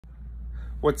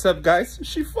What's up, guys?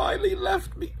 She finally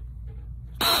left me.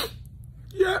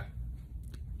 Yeah.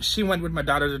 She went with my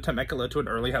daughter to Temecula to an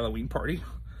early Halloween party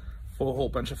for a whole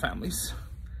bunch of families.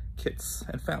 Kids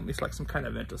and families, like some kind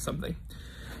of event or something.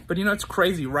 But you know, it's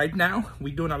crazy. Right now,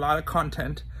 we're doing a lot of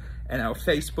content and our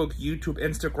Facebook, YouTube,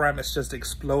 Instagram is just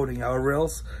exploding. Our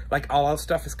Reels, like all our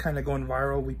stuff is kind of going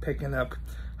viral. We're picking up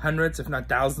hundreds, if not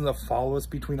thousands of followers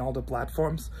between all the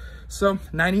platforms. So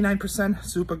 99%,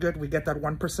 super good. We get that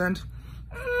 1%.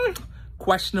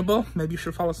 Questionable. Maybe you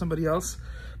should follow somebody else.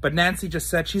 But Nancy just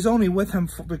said she's only with him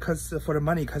for the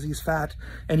money because he's fat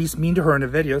and he's mean to her in the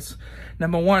videos.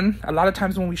 Number one, a lot of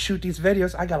times when we shoot these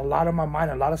videos, I got a lot on my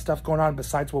mind, a lot of stuff going on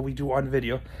besides what we do on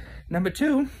video. Number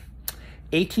two,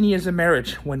 18 years of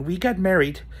marriage. When we got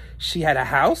married, she had a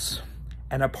house,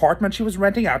 an apartment she was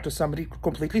renting out to somebody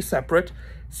completely separate,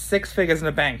 6 figures in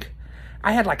the bank.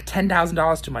 I had like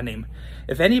 $10,000 to my name.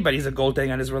 If anybody's a gold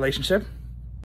digger in his relationship,